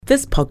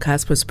This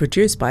podcast was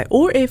produced by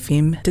OAR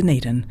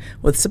Dunedin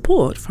with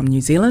support from New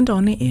Zealand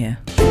On Air.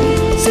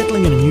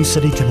 Settling in a new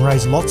city can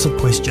raise lots of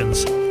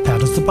questions. How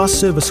does the bus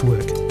service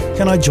work?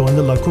 Can I join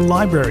the local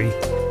library?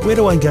 Where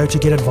do I go to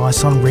get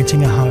advice on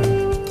renting a home?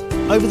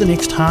 Over the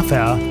next half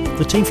hour,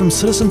 the team from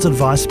Citizens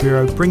Advice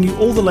Bureau bring you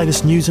all the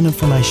latest news and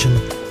information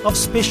of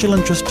special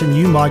interest to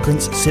new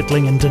migrants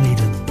settling in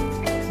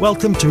Dunedin.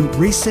 Welcome to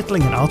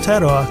Resettling in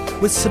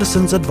Aotearoa with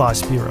Citizens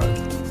Advice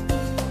Bureau.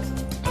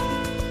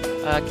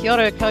 Kia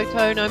ora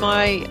koutou, no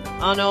mai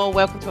anō.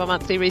 Welcome to our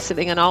monthly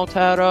Resettling in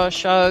Aotearoa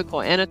show. Ko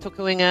Anna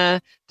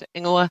tukuinga te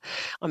ingoa.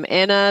 I'm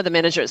Anna, the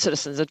manager at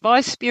Citizens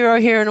Advice Bureau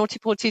here in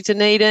Ōtepoti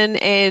Dunedin,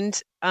 and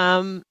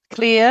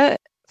Claire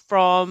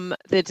from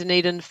the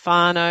Dunedin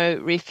Whānau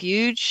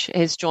Refuge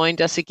has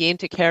joined us again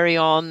to carry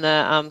on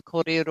the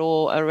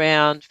Kōrero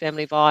around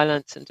family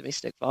violence and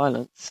domestic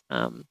violence.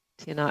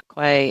 Tēnā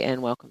koe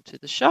and welcome to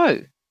the show.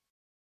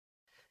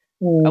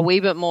 A wee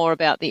bit more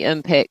about the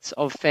impacts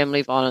of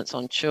family violence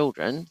on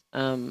children.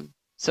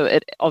 So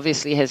it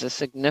obviously has a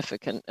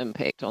significant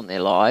impact on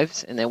their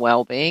lives and their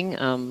well-being,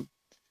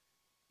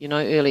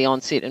 early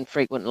onset and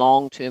frequent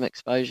long-term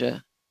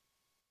exposure.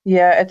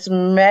 Yeah, it's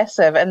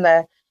massive. And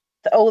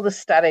all the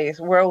studies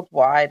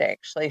worldwide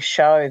actually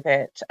show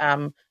that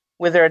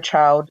whether a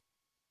child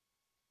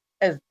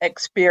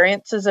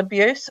experiences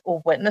abuse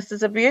or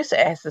witnesses abuse,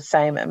 it has the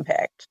same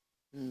impact.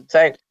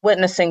 So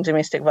witnessing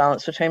domestic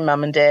violence between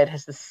mum and dad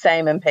has the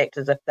same impact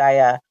as if they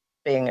are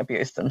being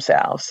abused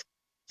themselves.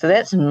 So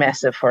that's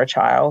massive for a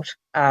child.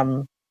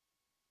 Absolutely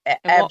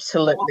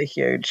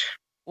huge.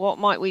 What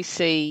might we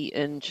see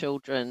in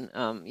children,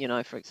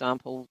 for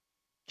example,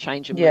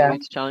 change in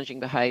moods, challenging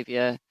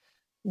behaviour?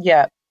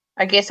 Yeah.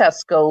 I guess our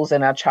schools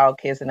and our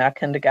childcares and our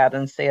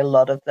kindergartens see a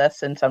lot of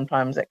this, and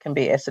sometimes it can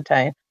be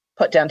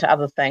put down to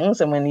other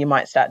things. And when you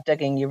might start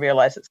digging, you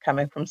realise it's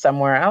coming from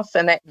somewhere else.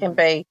 And that can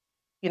be,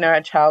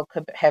 a child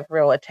could have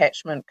real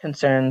attachment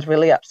concerns,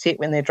 really upset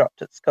when they're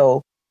dropped at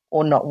school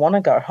or not want to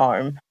go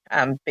home,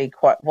 be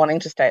quite wanting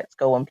to stay at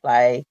school and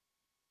play,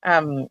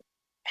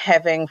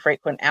 having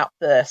frequent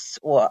outbursts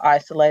or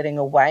isolating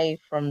away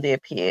from their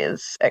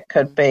peers. It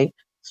could be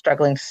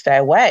struggling to stay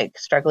awake,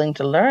 struggling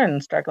to learn,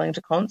 struggling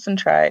to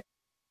concentrate,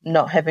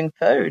 not having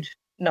food,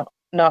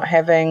 not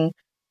having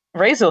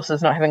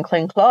resources, not having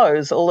clean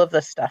clothes. All of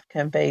this stuff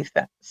can be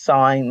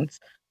signs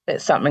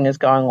that something is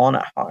going on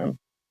at home.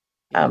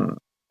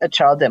 A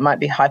child that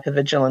might be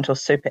hypervigilant or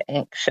super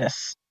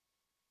anxious,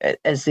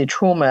 is their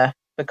trauma,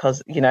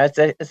 because,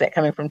 is that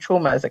coming from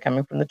trauma? Is it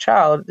coming from the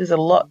child? There's a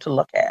lot to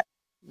look at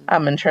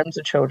in terms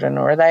of children.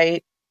 Or are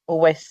they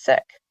always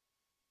sick?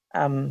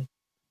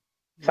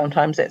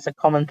 Sometimes that's a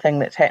common thing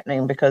that's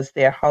happening because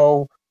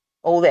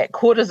all that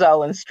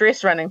cortisol and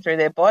stress running through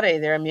their body,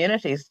 their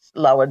immunity's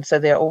lowered, so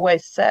they're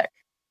always sick,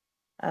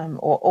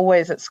 or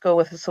always at school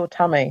with a sore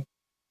tummy,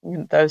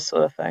 those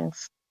sort of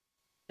things.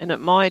 And it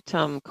might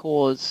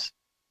cause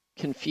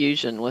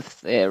confusion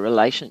with their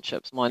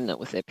relationships, mightn't it,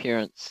 with their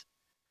parents?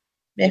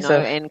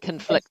 And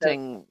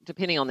conflicting,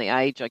 depending on the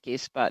age, I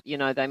guess, but,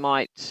 they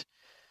might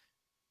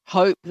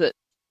hope that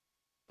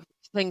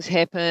things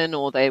happen,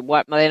 or they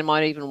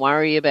might even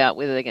worry about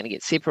whether they're going to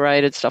get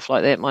separated, stuff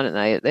like that, mightn't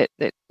they?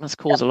 That must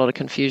cause a lot of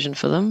confusion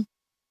for them.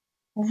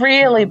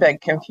 Really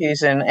big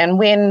confusion. And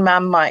when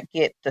mum might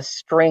get the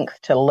strength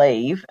to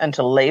leave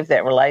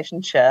that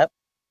relationship,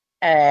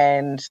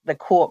 and the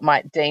court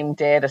might deem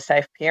dad a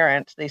safe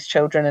parent, these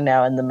children are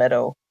now in the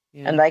middle.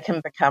 And they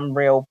can become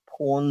real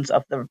pawns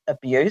of the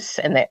abuse,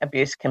 and that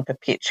abuse can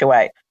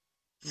perpetuate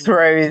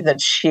through the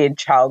shared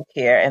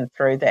childcare and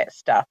through that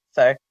stuff.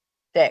 So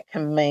that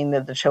can mean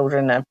that the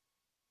children are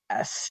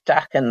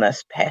stuck in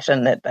this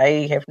pattern that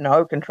they have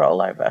no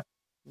control over.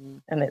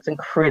 And it's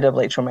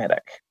incredibly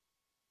traumatic.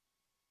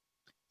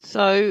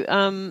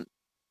 So,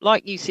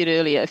 like you said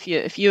earlier, if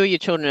you or your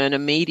children are in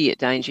immediate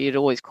danger, you'd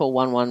always call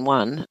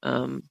 111.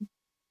 And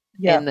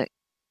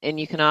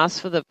you can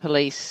ask for the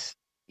police,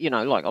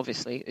 like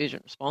obviously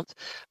urgent response,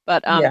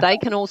 but they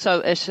can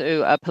also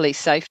issue a police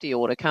safety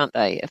order, can't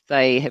they, if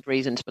they have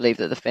reason to believe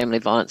that the family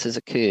violence has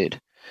occurred?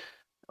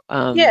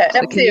 Can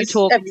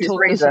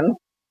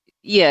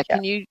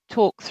you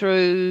talk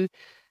through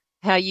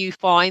how you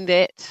find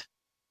that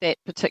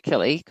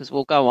particularly, because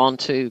we'll go on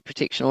to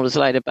protection orders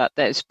later, but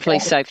those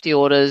police safety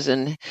orders,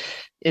 and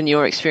in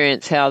your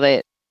experience, how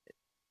that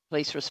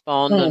police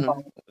respond and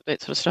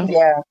that sort of stuff?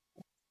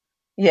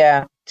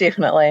 Yeah,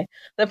 definitely.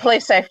 The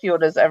police safety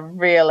orders are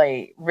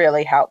really,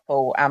 really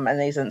helpful in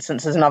these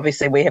instances, and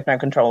obviously we have no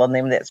control on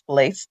them. That's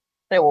police.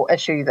 They will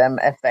issue them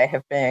if they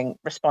have been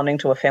responding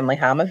to a family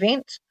harm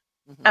event.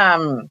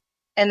 And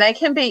they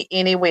can be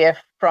anywhere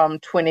from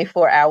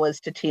 24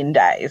 hours to 10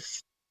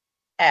 days,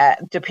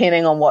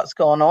 depending on what's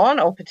gone on,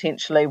 or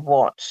potentially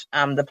what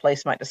the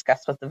police might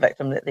discuss with the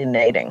victim that they're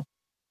needing.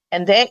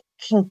 And that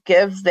can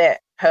give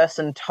that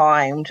person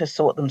time to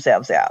sort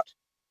themselves out.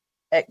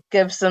 It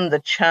gives them the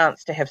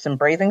chance to have some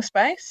breathing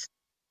space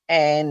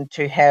and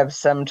to have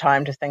some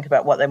time to think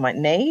about what they might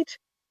need,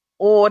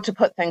 or to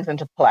put things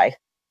into play.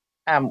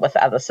 with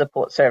other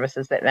support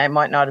services that they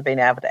might not have been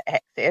able to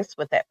access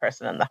with that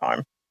person in the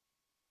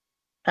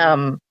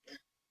home.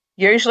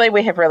 Usually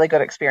we have really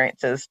good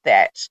experiences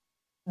that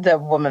the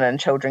women and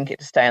children get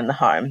to stay in the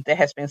home. There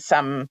has been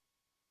some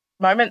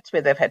moments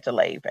where they've had to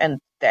leave, and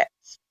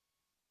that's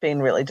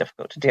been really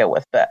difficult to deal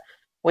with, but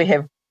we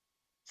have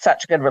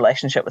such a good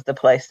relationship with the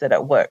police that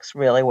it works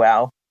really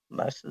well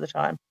most of the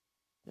time.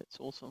 That's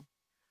awesome.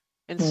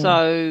 And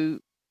so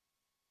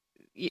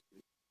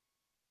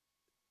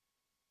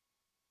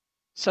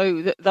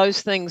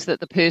those things that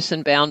the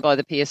person bound by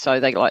the PSO,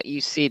 they, like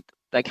you said,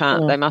 they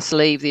can't, they must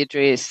leave the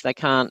address, they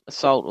can't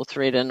assault or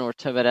threaten or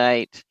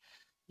intimidate,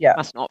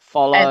 must not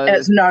follow. And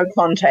it's no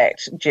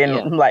contact,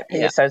 like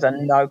PSOs are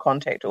no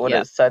contact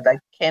orders, so they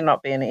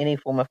cannot be in any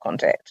form of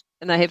contact.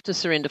 And they have to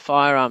surrender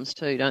firearms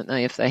too, don't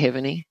they, if they have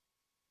any?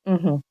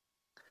 Mm-hmm.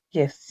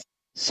 Yes.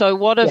 So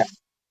what if,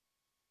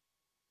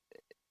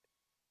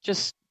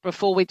 just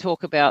before we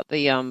talk about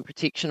the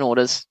protection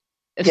orders,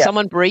 if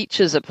someone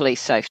breaches a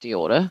police safety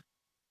order,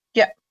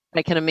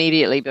 they can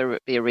immediately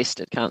be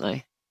arrested, can't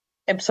they?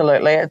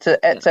 Absolutely. It's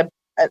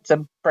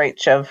a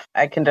breach of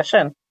a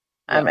condition,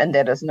 and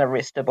that is an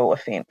arrestable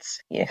offence.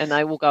 Yes. And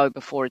they will go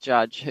before a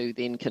judge who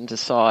then can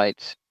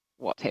decide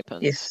what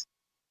happens. Yes.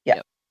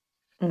 Yeah.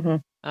 Mm-hmm.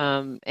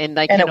 And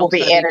it will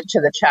be added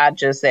to the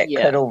charges that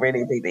could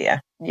already be there.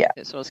 Yeah.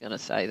 That's what I was going to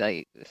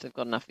say. If they've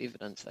got enough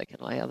evidence, they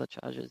can lay other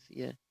charges.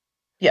 Yeah.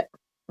 Yeah.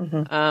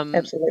 Mm-hmm.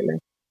 Absolutely.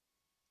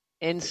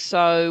 And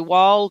so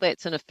while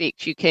that's in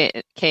effect, you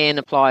can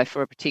apply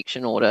for a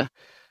protection order.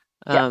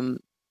 And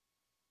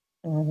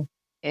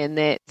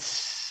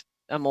that's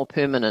a more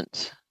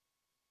permanent.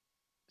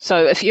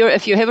 So if you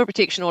have a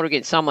protection order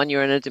against someone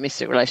you're in a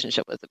domestic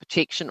relationship with, the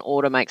protection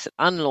order makes it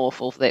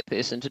unlawful for that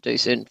person to do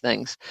certain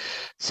things.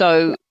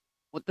 So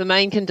the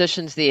main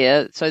conditions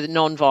there, so the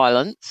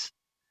non-violence,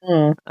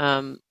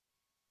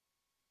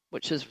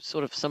 which is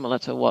sort of similar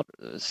to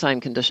same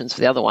conditions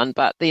for the other one,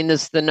 but then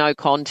there's the no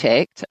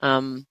contact,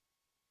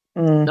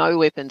 no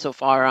weapons or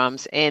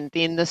firearms, and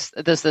then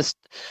there's this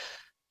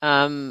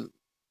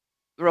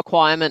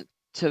requirement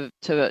to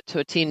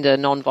attend a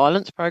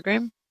non-violence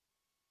program.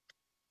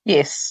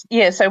 Yes,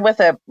 so with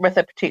a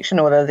protection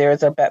order, there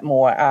is a bit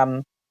more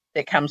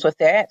that comes with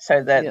that.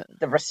 So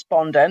the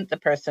respondent, the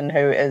person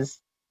who is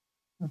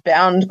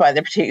bound by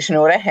the protection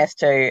order, has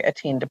to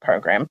attend a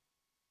program.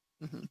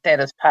 That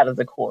is part of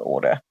the court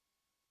order.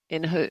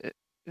 And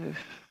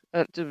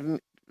are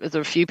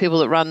there a few people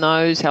that run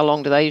those? How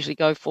long do they usually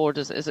go for?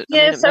 Is it?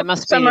 It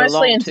must be a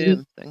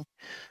long-term thing.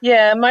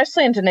 Yeah,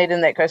 mostly in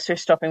Dunedin, that goes through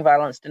Stopping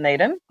Violence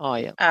Dunedin. Oh,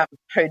 yeah.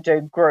 Who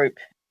do group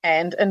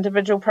and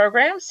individual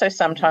programs. So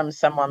sometimes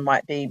someone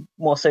might be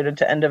more suited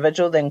to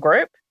individual than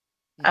group,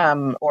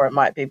 or it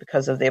might be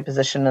because of their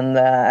position in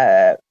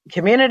the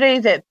community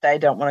that they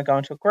don't want to go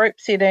into a group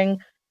setting.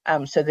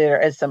 So there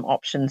is some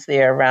options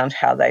there around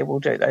how they will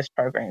do those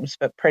programs,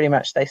 but pretty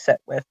much they sit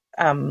with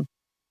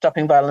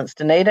Stopping Violence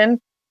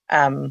Dunedin,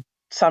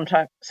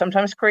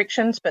 sometimes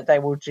corrections, but they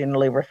will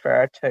generally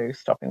refer to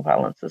Stopping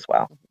Violence as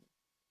well.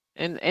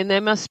 And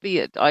there must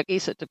be, I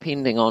guess it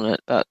depending on it,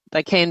 but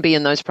they can be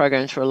in those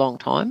programs for a long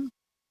time.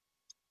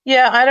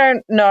 Yeah, I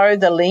don't know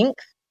the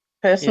length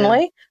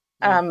personally,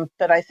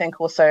 but I think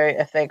also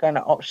if they're going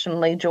to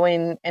optionally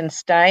join and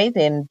stay,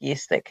 then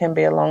yes, that can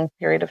be a long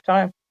period of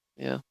time.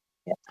 Yeah.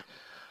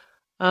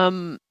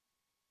 And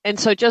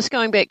so just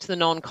going back to the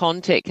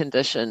non-contact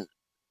condition,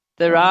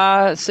 there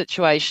are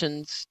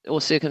situations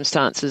or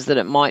circumstances that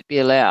it might be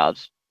allowed,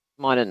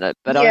 mightn't it?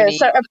 But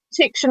so a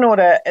protection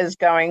order is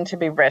going to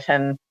be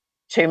written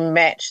to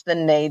match the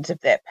needs of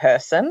that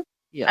person.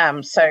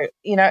 So,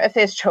 if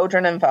there's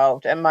children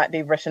involved, it might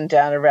be written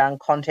down around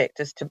contact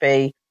is to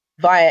be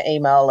via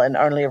email and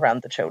only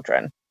around the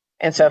children.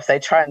 And so if they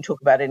try and talk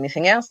about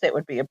anything else, that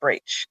would be a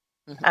breach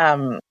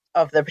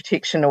of the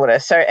protection order.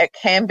 So it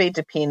can be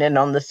dependent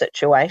on the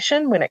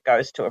situation when it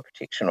goes to a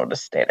protection order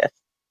status.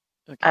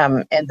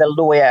 And the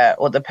lawyer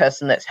or the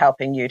person that's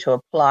helping you to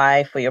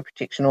apply for your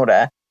protection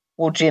order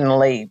will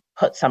generally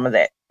put some of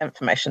that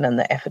information in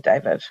the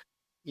affidavit.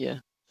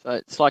 Yeah. So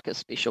it's like a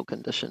special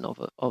condition of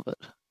it.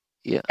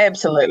 Yeah.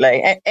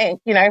 Absolutely.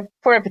 And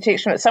for a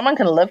protection order, someone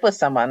can live with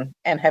someone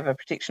and have a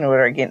protection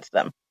order against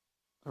them.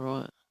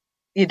 Right.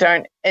 You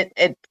don't,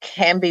 it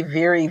can be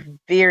very,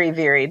 very,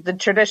 very, the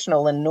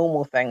traditional and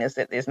normal thing is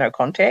that there's no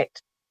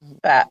contact,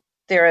 but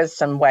there is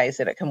some ways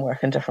that it can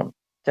work in different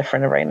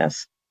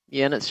arenas.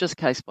 Yeah, and it's just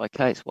case by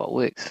case what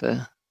works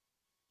for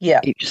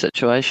each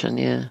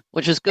situation,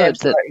 which is good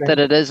that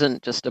it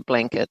isn't just a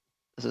blanket,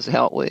 this is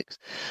how it works.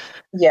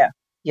 Yeah.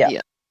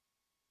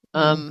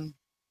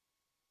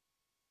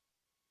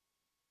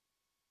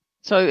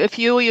 So if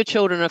you or your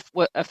children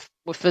were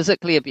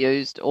physically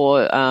abused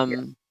or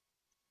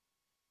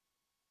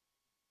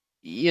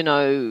you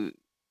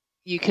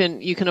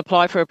can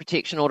apply for a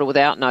protection order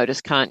without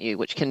notice, can't you,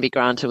 which can be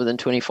granted within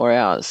 24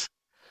 hours.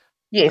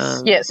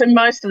 Yes, so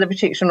most of the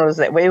protection orders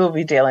that we will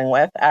be dealing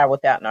with are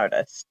without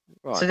notice.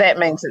 Right. So that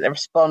means that the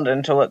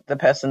respondent or the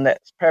person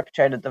that's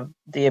perpetrated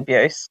the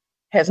abuse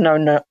has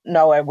no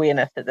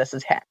awareness that this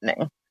is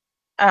happening.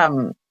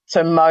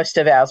 So most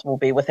of ours will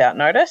be without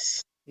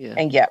notice. Yeah.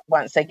 And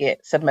once they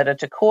get submitted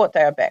to court,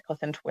 they are back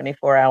within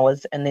 24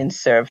 hours and then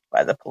served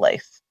by the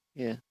police.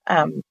 Yeah.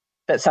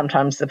 But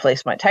sometimes the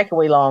police might take a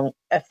wee long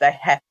if they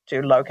have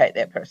to locate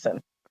that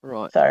person.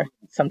 Right. So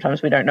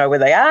sometimes we don't know where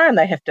they are and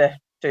they have to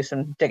do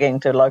some digging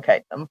to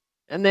locate them.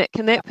 And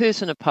can that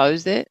person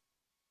oppose that?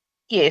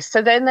 Yes,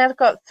 so then they've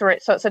got so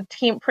it's a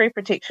temporary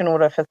protection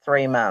order for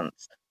 3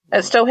 months. Right.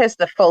 It still has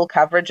the full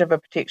coverage of a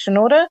protection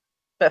order,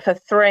 but for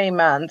 3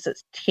 months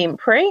it's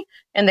temporary,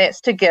 and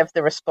that's to give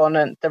the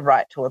respondent the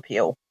right to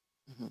appeal.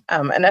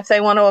 Mm-hmm. And if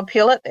they want to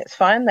appeal it, that's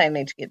fine. They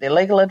need to get their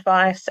legal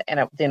advice,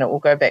 and then it will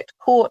go back to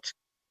court,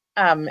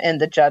 and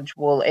the judge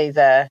will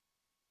either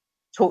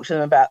talk to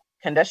them about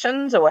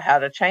conditions or how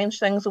to change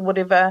things or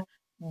whatever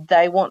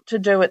they want to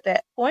do at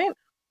that point,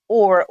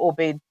 or it will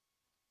be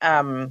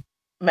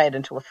made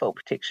into a full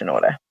protection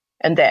order,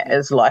 and that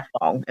is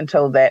lifelong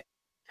until that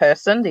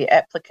person, the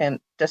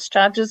applicant,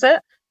 discharges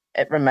it.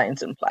 It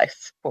remains in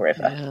place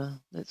forever. Yeah,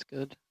 that's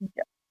good.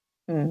 Yeah.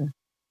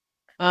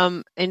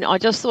 Mm. And I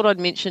just thought I'd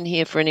mention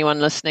here for anyone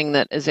listening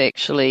that is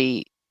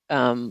actually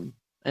an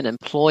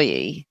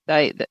employee.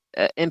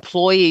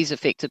 Employees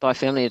affected by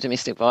family or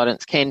domestic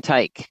violence can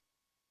take,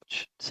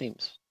 which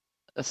seems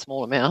a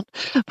small amount,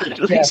 but at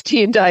least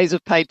 10 days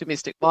of paid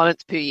domestic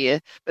violence per year.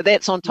 But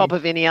that's on top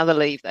of any other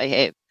leave they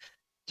have.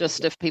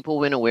 Just if people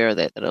weren't aware of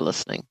that are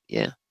listening.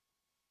 Yeah.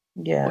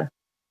 Yeah.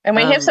 And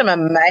we have some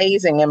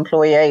amazing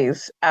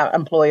employers,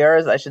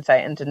 I should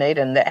say, in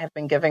Dunedin that have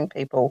been giving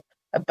people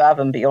above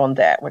and beyond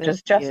that, which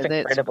is just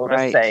incredible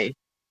to see.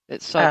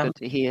 It's so good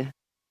to hear.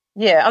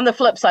 Yeah. On the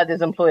flip side,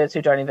 there's employers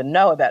who don't even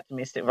know about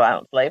domestic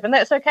violence leave, and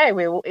that's okay.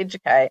 We will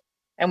educate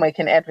and we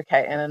can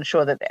advocate and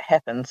ensure that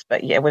happens.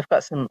 But yeah, we've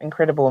got some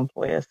incredible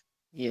employers.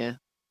 Yeah.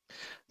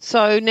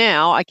 So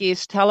now, I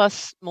guess, tell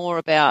us more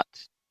about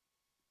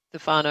the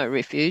Whānau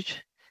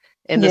Refuge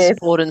and the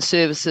support and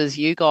services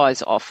you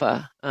guys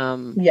offer.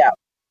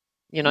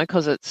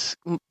 Because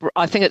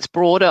I think it's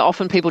broader.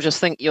 Often people just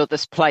think you're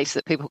this place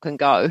that people can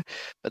go,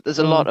 but there's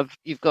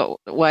you've got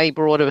way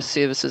broader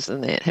services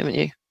than that, haven't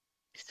you?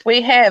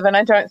 We have, and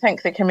I don't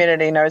think the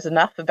community knows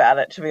enough about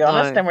it, to be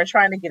honest, and we're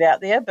trying to get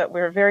out there, but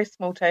we're a very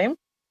small team,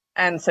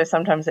 and so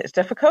sometimes it's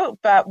difficult.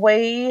 But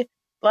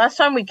last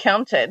time we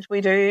counted,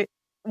 we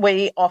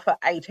offer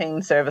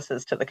 18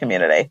 services to the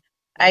community.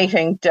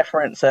 18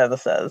 different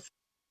services.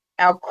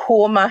 Our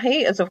core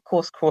mahi is, of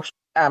course,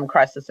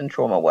 crisis and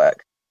trauma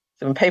work.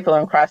 So when people are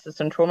in crisis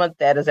and trauma,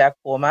 that is our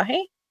core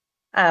mahi.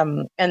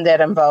 And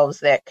that involves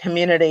that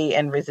community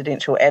and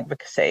residential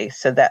advocacy.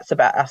 So that's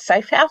about our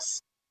safe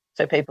house.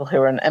 So people who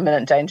are in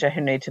imminent danger who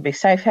need to be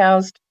safe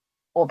housed,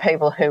 or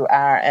people who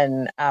are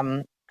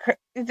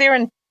they're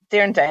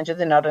in danger,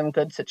 they're not in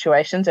good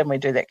situations, and we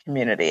do that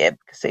community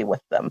advocacy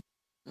with them.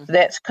 Mm-hmm. So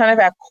that's kind of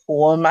our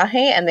core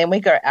mahi. And then we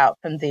go out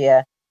from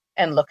there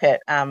and look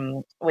at,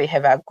 we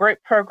have our group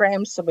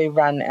programs. So we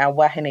run our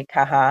Wahine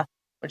Kaha,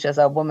 which is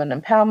our women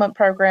empowerment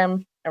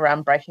program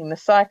around breaking the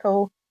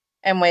cycle.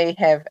 And we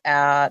have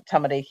our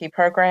Tamariki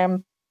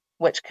program,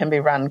 which can be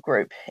run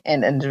group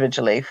and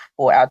individually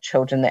for our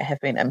children that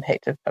have been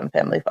impacted from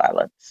family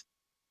violence.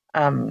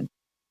 And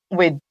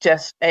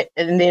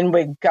then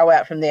we go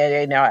out from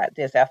there,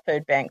 there's our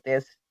food bank,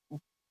 there's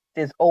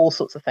all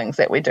sorts of things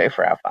that we do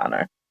for our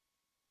whānau.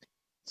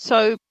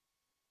 So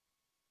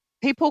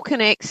people can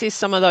access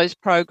some of those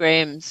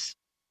programs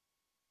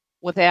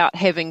without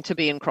having to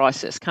be in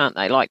crisis, can't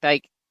they?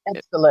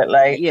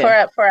 Absolutely.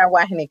 Yeah. For our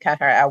Wahine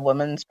Kaha, our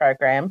women's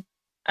program,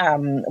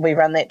 we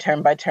run that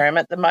term by term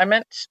at the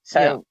moment.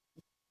 So,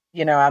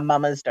 our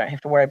mamas don't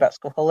have to worry about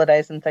school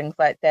holidays and things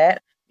like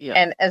that. Yeah.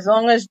 And as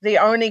long as the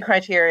only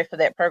criteria for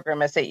that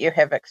program is that you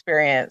have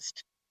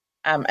experienced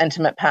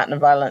intimate partner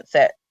violence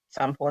at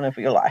some point of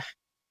your life.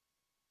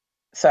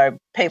 So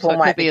people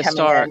might be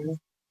coming in.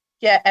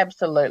 Yeah,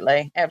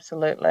 absolutely.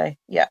 Absolutely.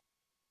 Yeah.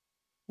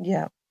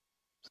 Yeah.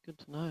 It's good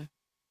to know.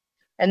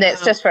 And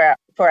that's just for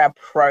our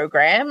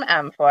program.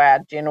 For our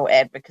general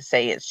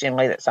advocacy, it's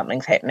generally that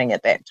something's happening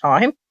at that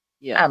time.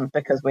 Yeah.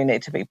 Because we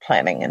need to be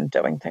planning and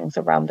doing things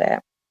around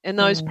that. And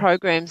those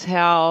programs,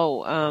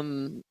 how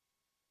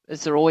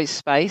is there always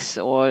space,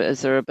 or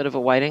is there a bit of a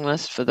waiting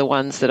list for the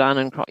ones that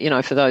aren't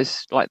for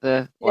those like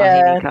the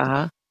Wahine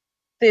Kaha?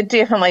 There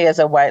definitely is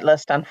a wait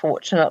list,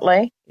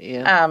 unfortunately.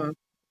 Yeah.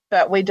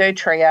 But we do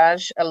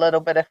triage a little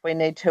bit if we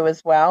need to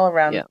as well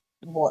around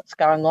what's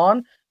going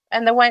on.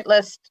 And the wait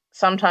list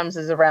sometimes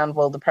is around,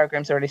 well, the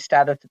program's already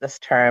started for this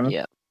term.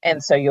 Yeah.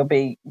 And so you'll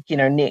be,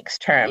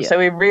 next term. Yeah. So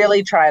we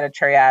really try to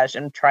triage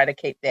and try to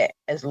keep that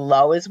as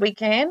low as we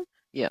can.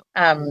 Yeah.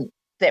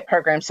 That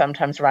programs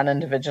sometimes run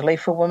individually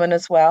for women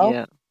as well.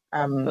 Yeah.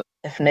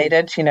 If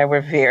needed,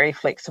 we're very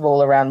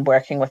flexible around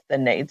working with the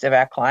needs of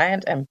our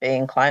client and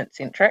being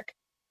client-centric.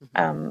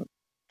 Mm-hmm.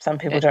 Some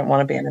people don't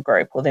want to be in a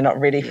group, or they're not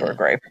ready for a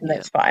group, and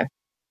that's fine.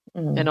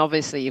 Mm. And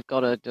obviously you've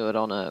got to do it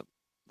on the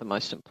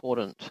most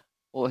important,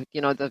 or,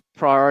 the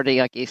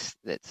priority, I guess,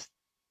 that's...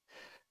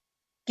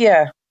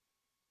 Yeah.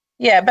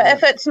 Yeah, but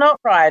if it's not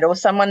right or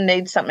someone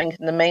needs something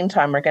in the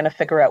meantime, we're going to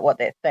figure out what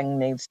that thing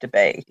needs to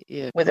be,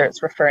 whether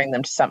it's referring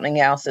them to something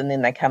else and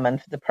then they come in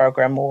for the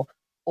program or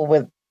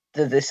whether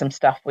there's some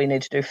stuff we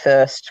need to do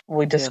first.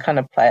 We just kind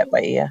of play it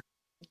by ear.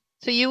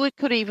 So you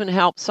could even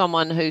help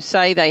someone who,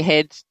 say, they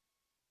had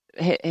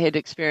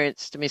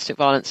experienced domestic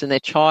violence in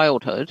their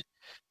childhood,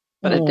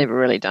 but had never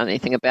really done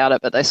anything about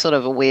it, but they're sort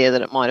of aware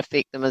that it might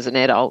affect them as an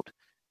adult.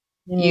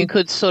 You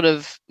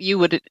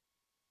would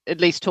at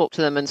least talk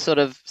to them and sort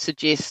of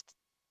suggest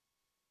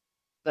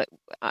that,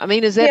 I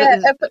mean,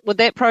 would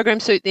that program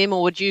suit them,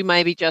 or would you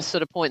maybe just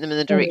sort of point them in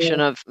the direction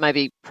of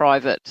maybe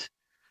private?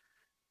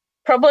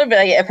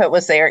 Probably if it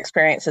was their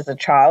experience as a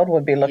child,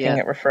 would be looking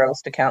at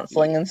referrals to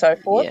counselling and so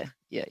forth.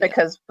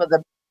 Because for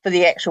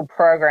the actual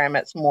program,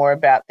 it's more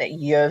about that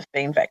you've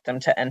been victim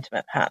to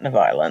intimate partner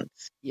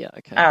violence. Yeah,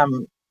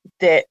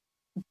 okay.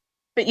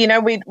 But you know,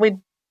 we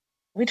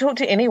talk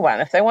to anyone.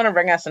 If they want to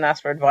ring us and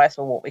ask for advice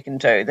or what we can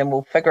do, then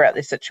we'll figure out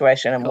their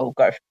situation and we'll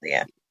go from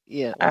there.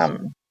 Yeah.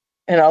 Awesome.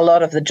 And a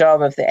lot of the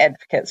job of the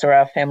advocates or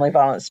our family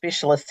violence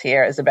specialists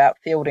here is about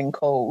fielding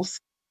calls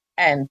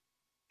and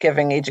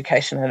giving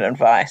education and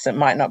advice. It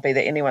might not be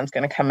that anyone's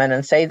going to come in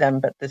and see them,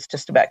 but it's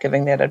just about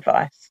giving that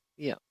advice.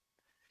 Yeah.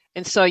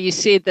 And so you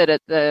said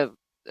that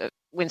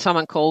when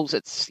someone calls,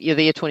 you're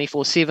there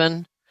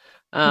 24/7.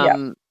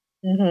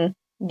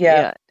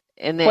 Yeah.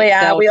 And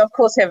we of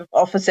course have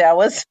office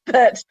hours,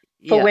 but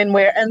for when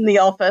we're in the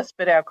office,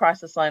 but our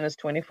crisis line is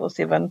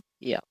 24/7.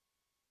 Yeah.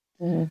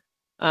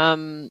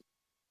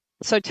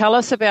 So tell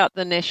us about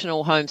the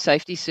National Home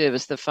Safety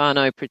Service, the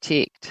Whānau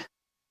Protect.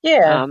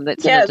 Yeah.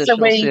 That's an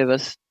additional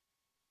service.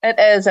 It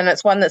is, and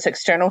it's one that's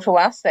external to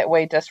us that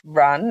we just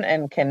run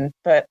and can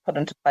put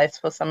into place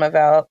for some of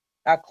our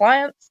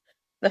clients.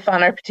 The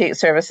Whānau Protect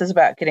service is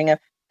about getting a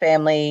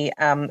family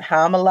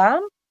harm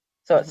alarm.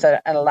 So it's an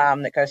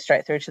alarm that goes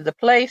straight through to the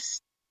police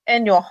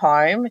in your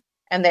home,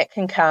 and that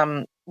can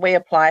come, we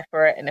apply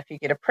for it, and if you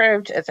get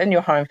approved, it's in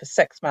your home for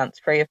 6 months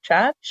free of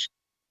charge,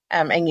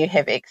 and you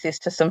have access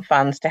to some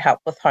funds to help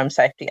with home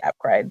safety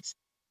upgrades.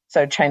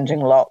 So changing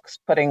locks,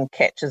 putting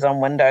catches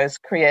on windows,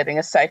 creating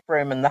a safe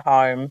room in the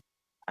home,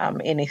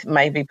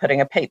 maybe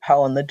putting a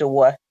peephole in the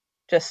door,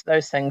 just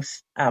those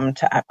things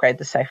to upgrade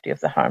the safety of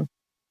the home.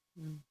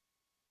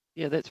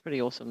 Yeah, that's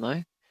pretty awesome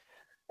though.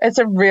 It's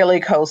a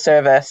really cool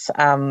service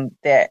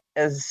that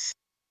is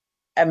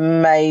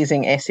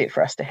amazing asset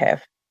for us to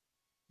have.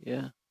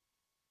 Yeah.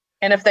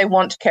 And if they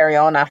want to carry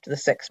on after the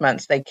 6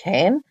 months, they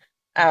can.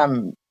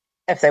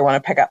 If they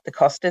want to pick up the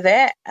cost of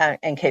that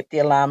and keep the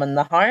alarm in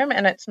the home,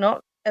 and it's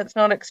not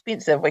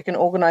expensive. We can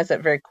organise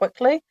it very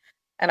quickly,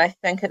 and I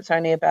think it's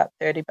only about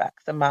 $30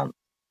 a month.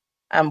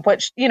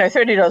 Which, you know,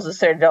 $30 is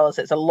 $30.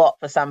 It's a lot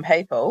for some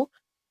people,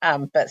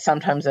 but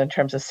sometimes in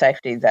terms of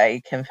safety, they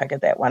can figure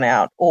that one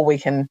out, or we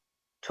can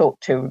talk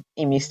to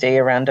MSD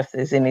around if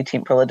there's any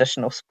temporal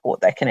additional support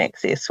they can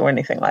access or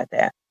anything like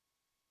that.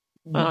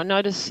 I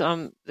notice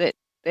that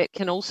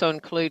can also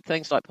include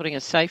things like putting a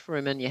safe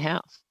room in your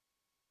house.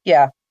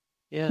 Yeah.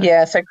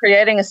 So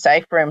creating a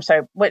safe room,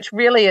 which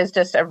really is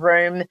just a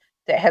room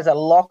that has a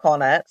lock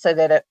on it so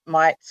that it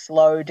might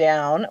slow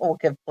down or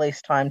give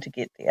police time to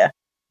get there.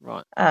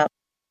 Right.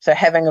 So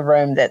having a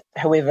room that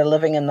whoever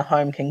living in the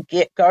home can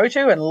go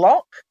to and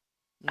lock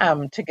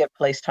to give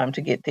police time to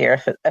get there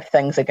if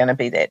things are going to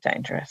be that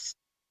dangerous.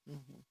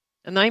 Mm-hmm.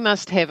 And they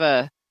must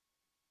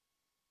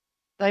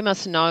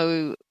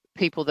know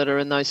people that are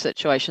in those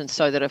situations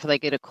so that if they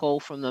get a call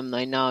from them,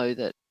 they know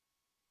that,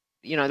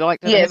 you know, like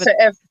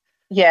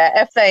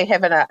if they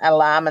have an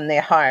alarm in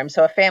their home.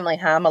 So a family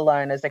harm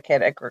alone is a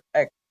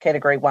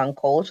category 1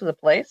 call to the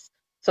police.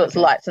 So it's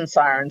lights and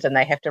sirens, and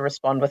they have to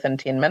respond within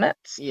 10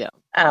 minutes. Yeah.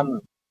 10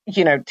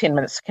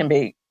 minutes can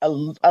be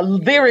a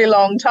very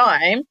long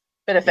time,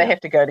 but if they have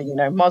to go to,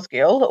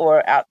 Mosgiel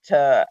or out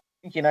to,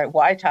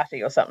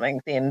 Waitati or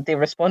something, then they're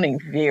responding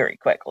very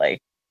quickly.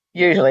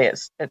 Usually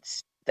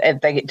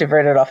they get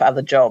diverted off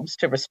other jobs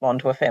to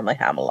respond to a family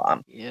harm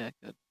alarm. Yeah,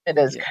 good. It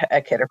is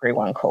a category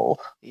 1 call.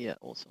 Yeah,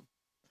 awesome.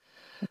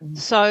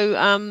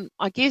 So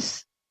I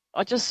guess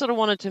I just sort of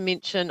wanted to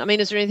mention,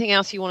 is there anything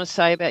else you want to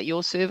say about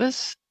your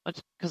service?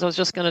 Because I was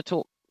just going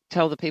to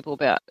tell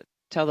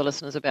the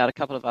listeners about a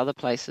couple of other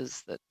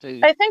places that do.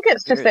 I think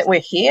it's just that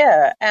we're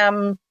here.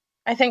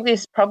 I think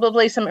there's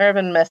probably some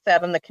urban myths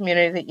out in the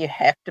community that you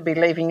have to be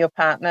leaving your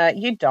partner.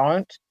 You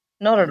don't,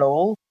 not at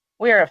all.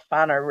 We're a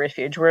whānau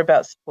refuge. We're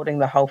about supporting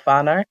the whole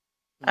whānau.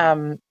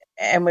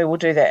 And we will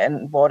do that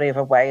in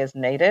whatever way is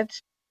needed.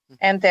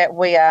 And that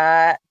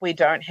we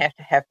don't have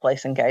to have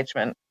police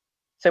engagement.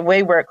 So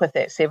we work with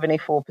that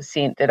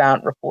 74% that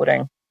aren't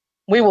reporting.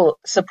 We will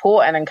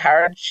support and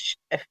encourage,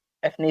 if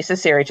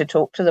necessary, to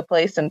talk to the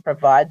police and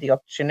provide the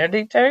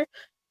opportunity to,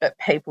 but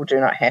people do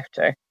not have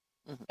to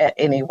in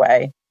any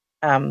way.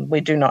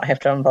 We do not have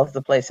to involve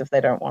the police if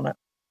they don't want it.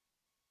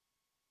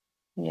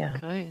 Yeah.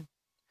 Okay.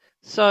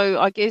 So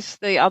I guess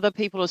the other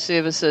people or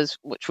services,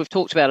 which we've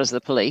talked about, is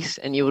the police,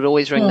 and you would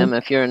always ring them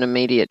if you're in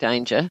immediate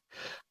danger.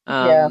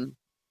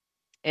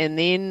 And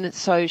then,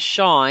 so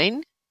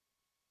Shine,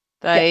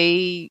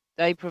 They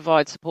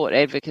provide support,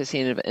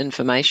 advocacy, and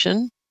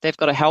information. They've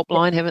got a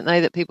helpline, haven't they,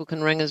 that people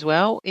can ring as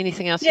well?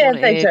 Anything else you want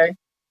to add? Yeah, they do.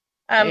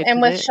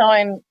 And with that?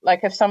 Shine,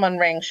 like if someone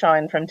rang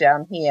Shine from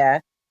down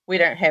here, we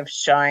don't have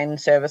Shine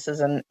services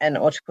in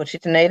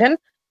Ōtepoti Dunedin,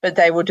 but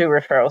they will do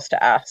referrals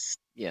to us.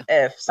 Yeah.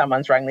 If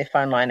someone's rang their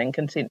phone line and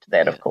consent to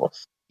that, of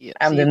course. Yeah.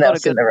 So then they'll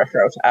send the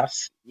referral to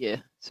us. Yeah.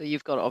 So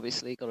you've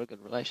obviously got a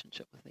good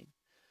relationship with them.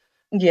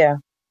 Yeah.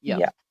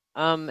 Yeah.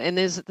 And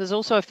there's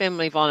also a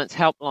family violence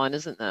helpline,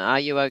 isn't there? Are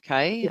you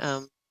okay?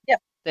 Yes.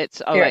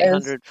 That's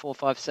 0800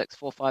 456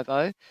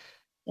 450.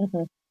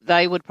 Mm-hmm.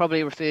 They would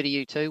probably refer to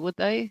you too, would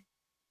they?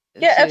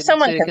 Yeah, if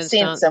someone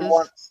consents and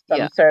wants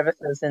some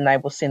services, then they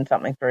will send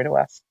something through to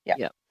us.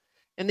 Yeah.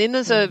 And then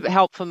there's a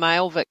help for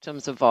male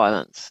victims of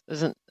violence,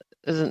 isn't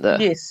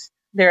there? Yes,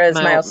 there is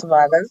male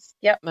survivors.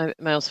 Yep.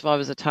 Male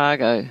survivors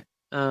Otago.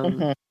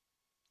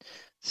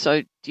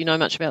 So do you know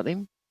much about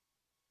them?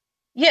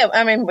 Yeah,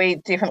 I mean, we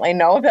definitely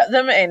know about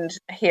them and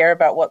hear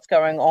about what's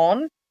going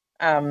on.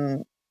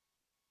 And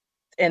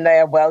they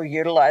are well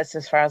utilised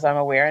as far as I'm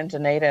aware in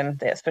Dunedin,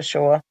 that's for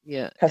sure.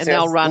 Yeah. Because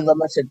they'll run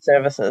limited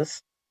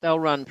services. They'll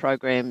run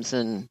programs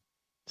and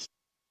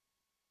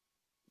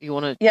you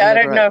want to... Yeah, I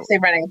don't know if they're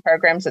running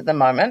programs at the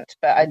moment,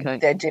 but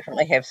they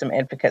definitely have some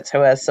advocates who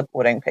are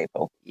supporting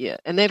people. Yeah,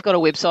 and they've got a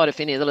website if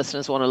any of the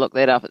listeners want to look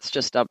that up. It's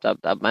just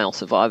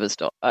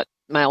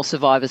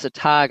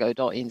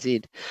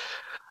www.malesurvivors.otago.nz.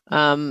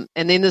 And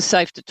then there's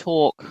Safe to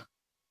Talk,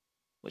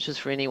 which is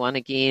for anyone,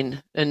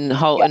 again, in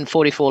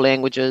 44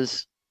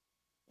 languages.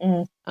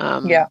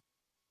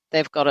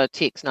 They've got a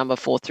text number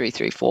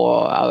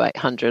 4334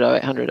 0800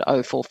 0800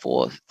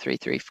 044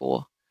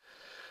 334.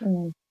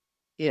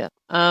 Yeah.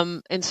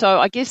 And so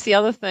I guess the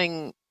other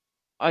thing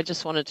I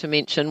just wanted to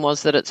mention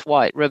was that it's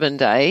White Ribbon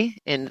Day,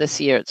 and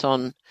this year it's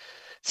on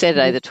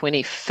Saturday, the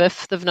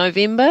 25th of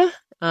November.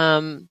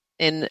 And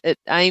it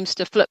aims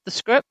to flip the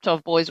script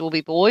of Boys Will Be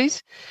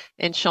Boys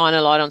and shine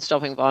a light on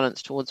stopping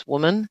violence towards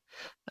women.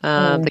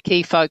 The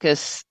key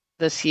focus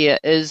this year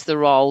is the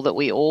role that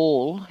we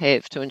all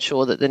have to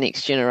ensure that the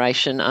next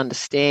generation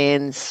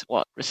understands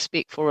what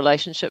respectful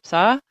relationships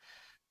are,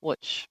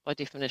 which by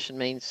definition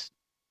means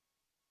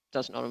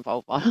does not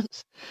involve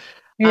violence.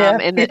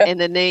 And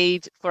the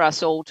need for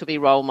us all to be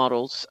role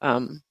models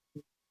of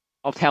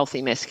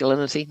healthy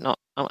masculinity, not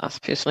us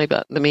personally,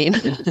 but the men.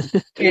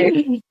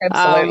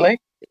 Absolutely.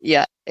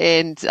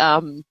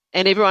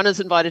 And everyone is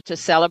invited to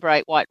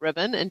celebrate White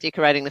Ribbon and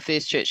decorating the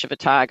First Church of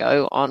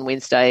Otago on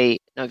Wednesday,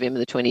 November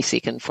the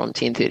 22nd from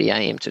 10:30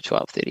 a.m. to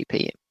 12:30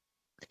 p.m.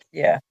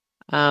 Yeah.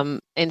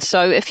 And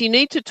so if you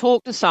need to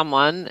talk to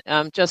someone,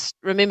 just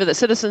remember that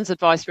Citizens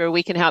Advice Bureau,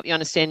 we can help you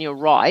understand your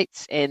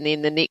rights and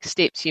then the next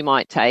steps you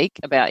might take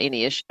about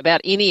any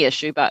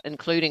issue, but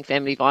including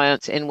family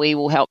violence, and we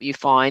will help you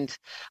find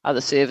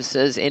other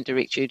services and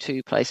direct you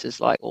to places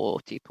like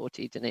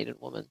Ōtepoti Dunedin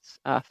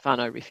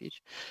Whānau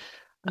Refuge.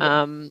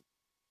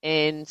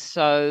 And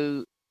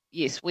so,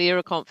 yes, we are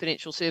a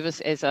confidential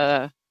service, as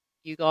are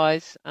you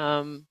guys.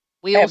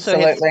 We also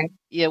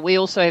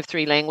have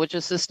 3 language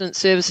assistance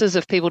services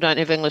if people don't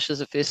have English as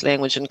a first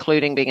language,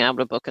 including being able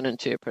to book an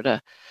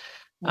interpreter.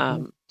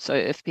 So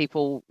if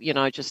people,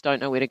 just don't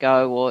know where to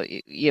go, or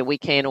we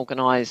can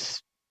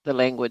organise the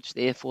language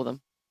there for them.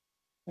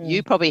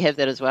 You probably have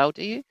that as well,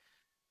 do you?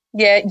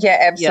 Yeah,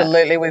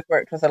 absolutely. We've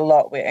worked with a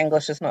lot where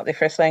English is not their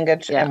first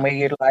language, and we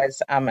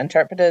utilise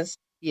interpreters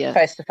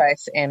face to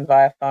face and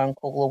via phone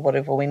call or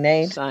whatever we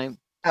need. Same.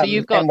 So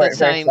you've got the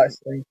same.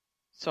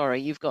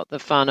 Sorry, you've got the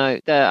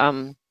whānau,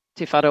 the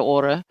Te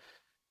Wharaora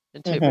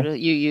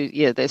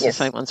interpreter. That's the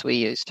same ones we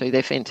use too.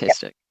 They're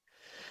fantastic.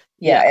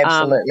 Yeah,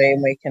 absolutely,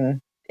 and we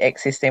can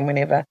access them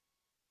whenever.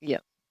 Yeah,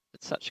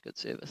 it's such a good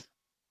service.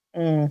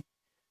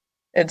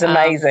 It's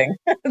amazing.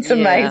 It's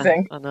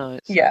amazing. I know,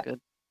 it's so good.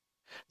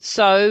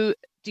 So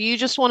do you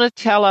just want to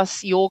tell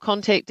us your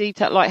contact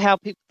detail, like how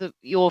people,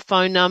 your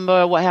phone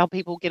number, how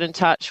people get in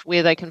touch,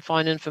 where they can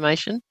find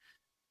information?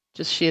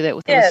 Just share that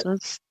with the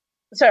listeners.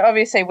 So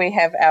obviously we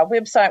have our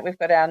website. We've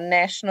got our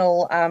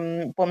national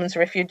Women's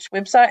Refuge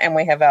website, and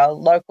we have our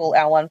local,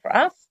 our one for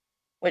us,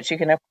 which you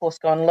can of course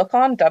go and look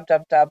on,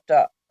 www.odwr.nz.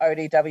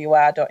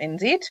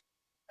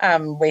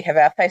 We have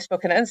our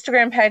Facebook and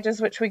Instagram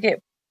pages, which we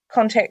get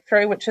contact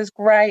through, which is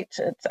great.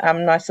 It's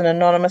nice and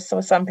anonymous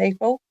for some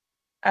people.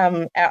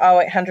 Our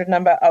 0800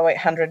 number,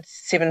 0800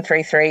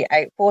 733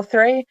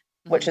 843,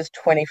 which is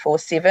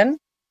 24/7.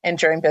 And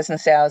during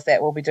business hours,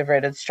 that will be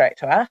diverted straight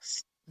to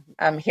us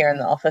here in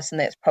the office, and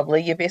that's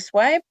probably your best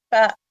way.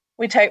 But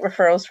we take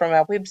referrals from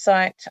our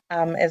website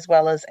as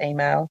well as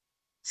email.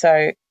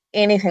 So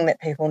anything that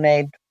people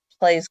need,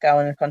 please go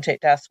and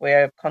contact us.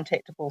 We're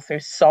contactable through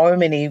so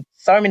many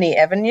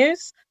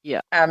avenues.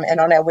 And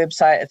on our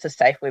website, it's a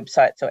safe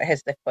website, so it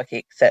has the quick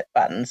exit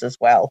buttons as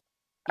well.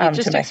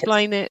 Just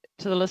explain that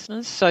to the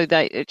listeners. So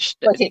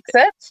quick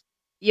exit?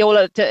 Yeah,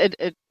 well,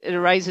 it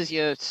erases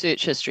your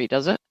search history,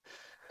 does it?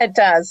 It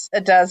does.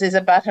 There's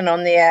a button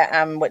on there,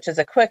 which is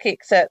a quick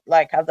exit,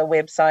 like other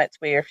websites,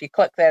 where if you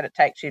click that, it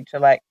takes you to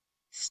like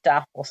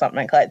stuff or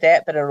something like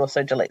that, but it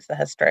also deletes the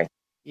history.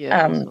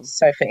 Yeah. Awesome.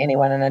 So for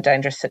anyone in a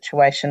dangerous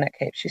situation, it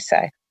keeps you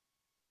safe.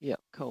 Yeah,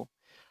 cool.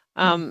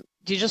 Do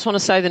you just want to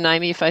say the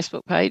name of your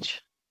Facebook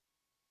page?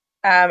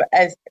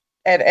 As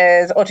it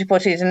is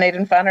Ōtepoti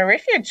Dunedin Whānau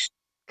Refuge.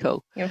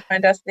 Cool. You can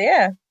find us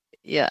there.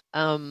 Yeah.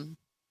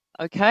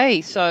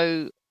 Okay.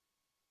 So,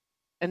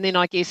 and then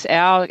I guess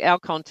our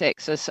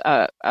contacts is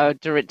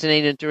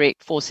Dunedin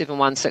Direct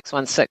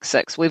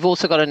 4716166. We've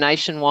also got a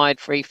nationwide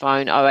free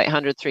phone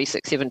 0800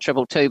 367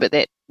 222, but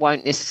that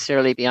won't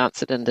necessarily be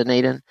answered in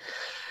Dunedin.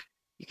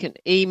 You can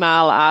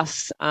email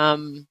us.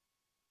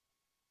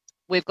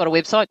 We've got a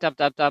website,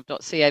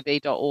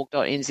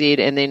 www.cab.org.nz,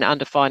 and then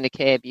under Find a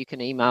Cab, you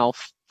can email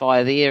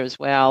via there as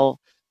well.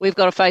 We've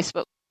got a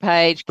Facebook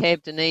page,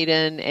 Cab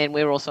Dunedin, and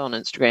we're also on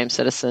Instagram,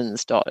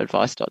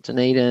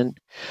 citizens.advice.dunedin.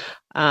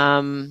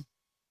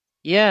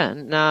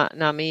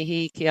 Ngā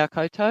mihi kia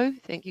koutou.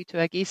 Thank you to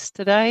our guests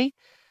today,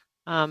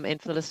 and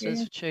for the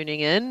listeners for tuning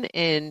in,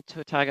 and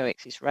to Otago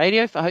Access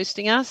Radio for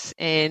hosting us,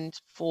 and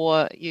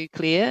for you,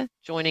 Claire,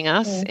 joining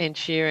us and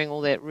sharing all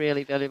that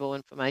really valuable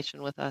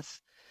information with us.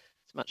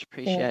 It's much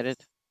appreciated.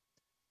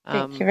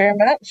 Thank you very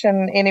much,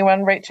 and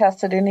anyone reach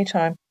us at any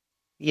time.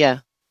 Yeah,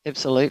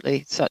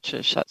 absolutely. Such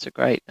a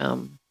great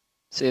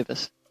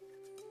service.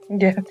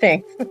 Yeah,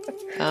 thanks.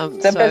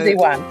 It's a busy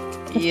one.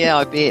 Yeah,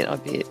 I bet.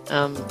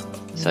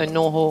 So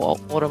noho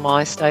ora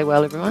mai, stay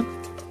well, everyone,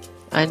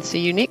 and see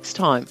you next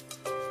time.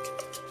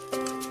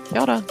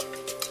 Kia ora.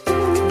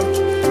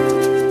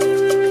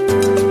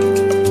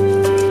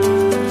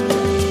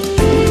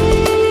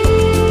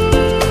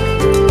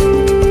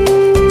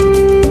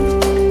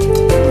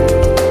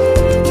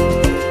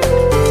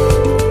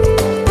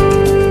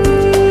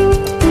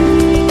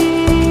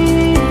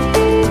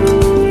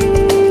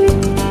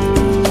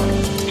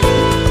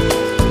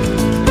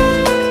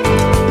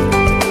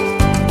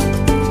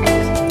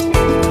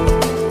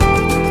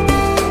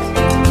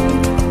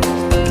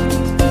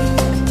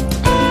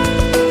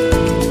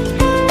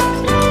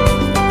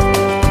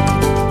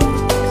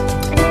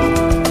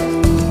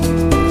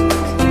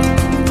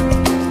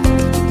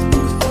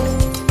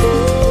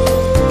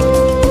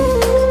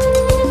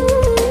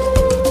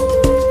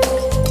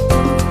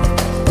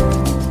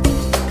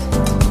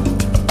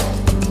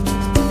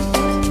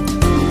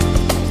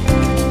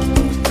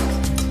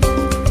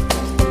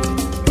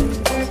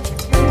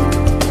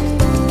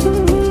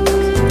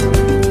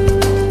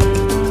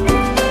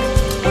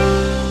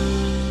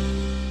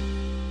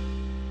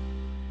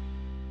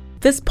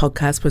 This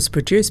podcast was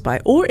produced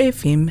by OAR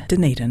FM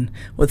Dunedin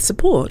with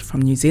support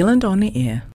from New Zealand On the Air.